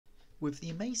With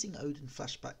the amazing Odin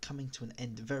flashback coming to an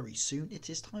end very soon, it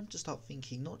is time to start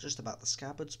thinking not just about the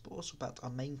Scabbards, but also about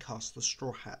our main cast, the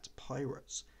Straw Hat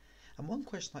Pirates. And one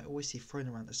question I always see thrown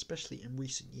around, especially in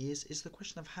recent years, is the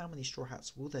question of how many Straw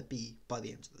Hats will there be by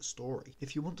the end of the story.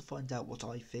 If you want to find out what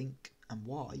I think and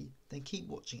why, then keep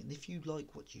watching, and if you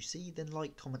like what you see, then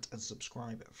like, comment and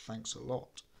subscribe. Thanks a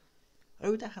lot.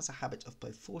 Oda has a habit of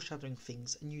both foreshadowing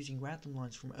things and using random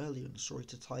lines from earlier in the story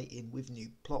to tie in with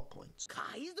new plot points.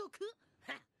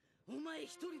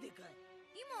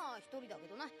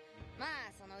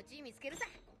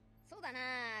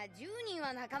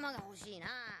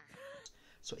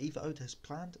 So either Oda has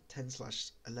planned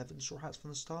 10/11 Straw Hats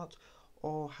from the start,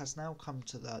 or has now come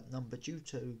to that number due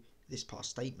to this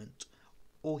past statement,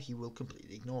 or he will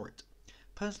completely ignore it.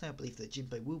 Personally, I believe that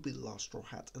Jinbei will be the last Straw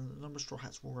Hat and that the number of Straw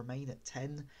Hats will remain at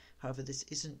 10. However, this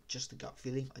isn't just a gut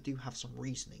feeling, I do have some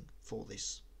reasoning for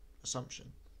this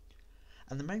assumption.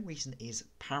 And the main reason is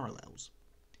parallels.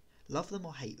 Love them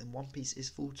or hate them, One Piece is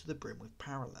full to the brim with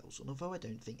parallels, and although I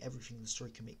don't think everything in the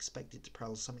story can be expected to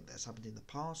parallel something that has happened in the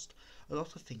past, a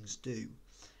lot of things do.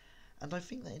 And I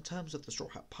think that in terms of the Straw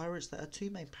Hat Pirates, there are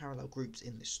two main parallel groups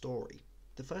in this story.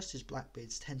 The first is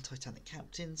Blackbeard's 10 Titanic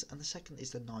captains, and the second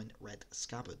is the 9 Red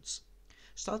Scabbards.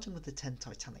 Starting with the 10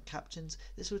 Titanic captains,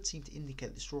 this would seem to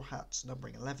indicate the Straw Hats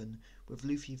numbering 11, with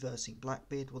Luffy versing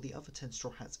Blackbeard, while the other 10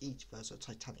 Straw Hats each verse a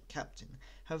Titanic captain.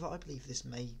 However, I believe this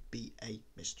may be a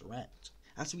misdirect,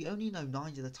 as we only know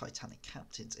 9 of the Titanic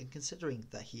captains, and considering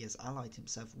that he has allied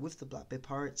himself with the Blackbeard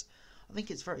Pirates, I think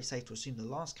it's very safe to assume the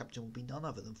last captain will be none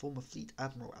other than former Fleet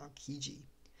Admiral Aokiji.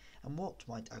 And what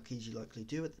might Aokiji likely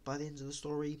do by the end of the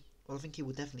story? Well, I think he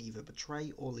will definitely either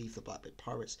betray or leave the Blackbeard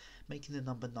Pirates, making the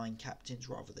number 9 captains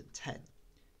rather than 10.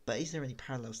 But is there any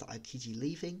parallels to Aokiji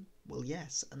leaving? Well,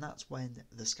 yes, and that's when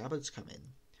the Scabbards come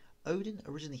in. Odin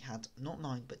originally had not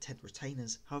 9 but 10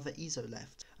 retainers, however Izo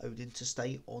left Odin to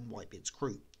stay on Whitebeard's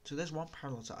crew. So there's one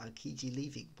parallel to Aokiji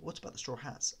leaving, but what about the Straw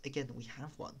Hats? Again, we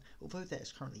have one. Although there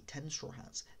is currently 10 Straw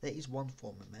Hats, there is one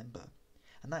former member,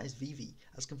 and that is Vivi.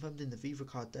 As confirmed in the Vivi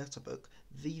Card data book,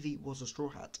 Vivi was a Straw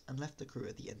Hat and left the crew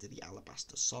at the end of the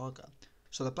Alabasta saga.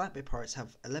 So the Blackbeard Pirates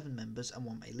have 11 members and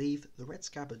one may leave. The Red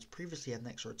Scabbards previously had an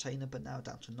extra retainer but now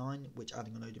down to 9, which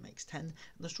adding on Oda makes 10, and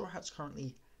the Straw Hats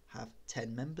currently have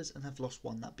 10 members and have lost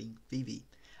one, that being Vivi.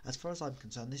 As far as I'm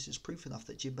concerned, this is proof enough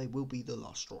that Jinbei will be the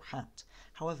last Straw Hat.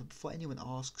 However, before anyone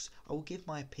asks, I will give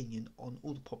my opinion on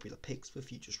all the popular picks for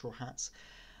future Straw Hats,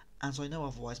 as I know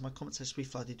otherwise my comment section will be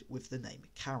flooded with the name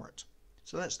Carrot.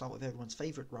 So let's start with everyone's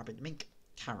favourite rabbit mink,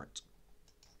 Carrot.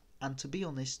 And to be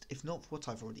honest, if not for what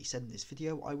I've already said in this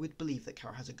video, I would believe that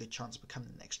Carrot has a good chance of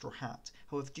becoming the next Straw Hat.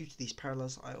 However, due to these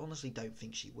parallels, I honestly don't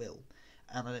think she will,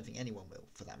 and I don't think anyone will,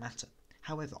 for that matter.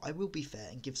 However, I will be fair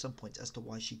and give some points as to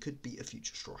why she could be a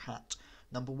future Straw Hat.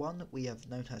 Number 1, we have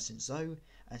known her since Zoe,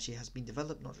 and she has been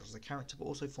developed not just as a character but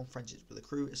also formed friendships with the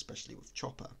crew, especially with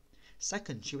Chopper.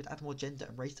 Second, she would add more gender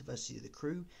and race diversity to the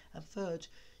crew, and third,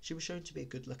 she was shown to be a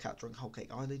good lookout during Whole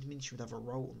Cake Island, meaning she would have a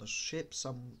role on the ship,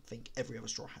 something every other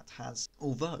Straw Hat has,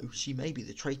 although she may be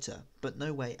the traitor, but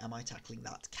no way am I tackling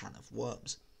that can of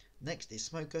worms. Next is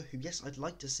Smoker, who yes, I'd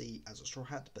like to see as a Straw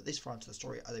Hat, but this far into the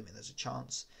story I don't think there's a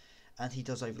chance, and he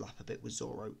does overlap a bit with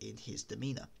Zoro in his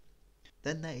demeanour.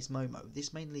 Then there is Momo,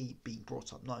 this mainly being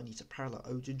brought up not only to parallel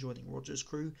Odin joining Roger's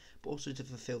crew, but also to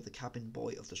fulfill the cabin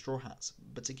boy of the Straw Hats.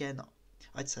 But again,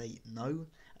 I'd say no,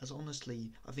 as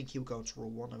honestly, I think he'll go on to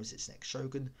rule Wano as its next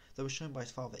shogun, though as shown by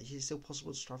his father, it is still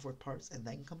possible to travel with pirates and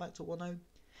then come back to Wano. And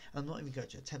I'm not even going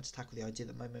to attempt to tackle the idea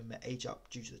that Momo may age up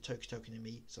due to the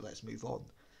Toki so let's move on.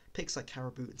 Picks like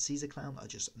Caribou and Caesar Clown are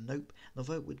just nope, and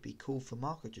although it would be cool for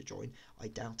Marco to join, I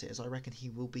doubt it, as I reckon he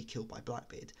will be killed by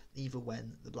Blackbeard, either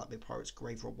when the Blackbeard Pirates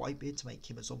grave rob Whitebeard to make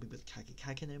him a zombie with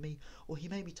Kage enemy, or he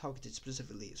may be targeted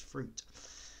specifically as fruit.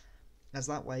 As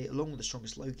that way, along with the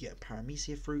strongest Logia and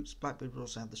Paramecia fruits, Blackbeard would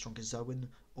also have the strongest Zoan,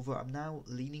 although I'm now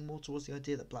leaning more towards the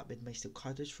idea that Blackbeard may steal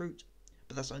Kaido's fruit,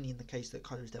 but that's only in the case that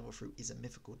Kaido's Devil Fruit is a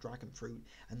mythical dragon fruit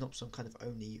and not some kind of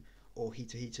Oni or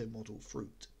Hito model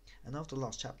fruit. And after the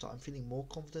last chapter, I'm feeling more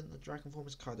confident that Dragon Form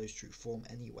is Kaido's true form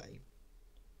anyway.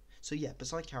 So yeah,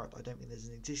 beside Carrot, I don't think there's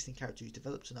an existing character who's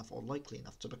developed enough or likely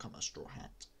enough to become a Straw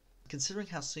Hat. Considering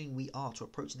how soon we are to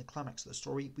approaching the climax of the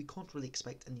story, we can't really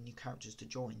expect any new characters to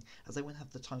join, as they won't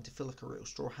have the time to feel like a real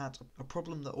Straw Hat, a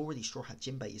problem that already Straw Hat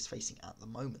Jinbei is facing at the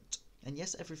moment. And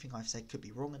yes, everything I've said could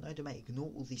be wrong, and Oda may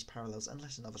ignore all these parallels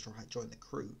unless another Straw Hat join the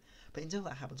crew, but until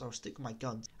that happens I'll stick with my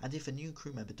guns, and if a new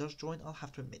crew member does join, I'll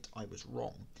have to admit I was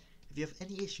wrong. If you have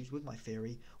any issues with my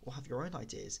theory, or have your own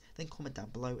ideas, then comment down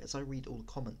below as I read all the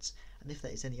comments, and if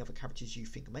there is any other characters you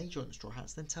think may join the Straw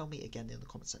Hats, then tell me again in the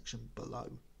comment section below.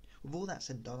 With all that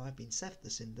said and done, I've been Seth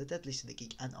the Sin, the Deadly Cynic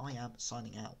Geek, and I am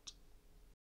signing out.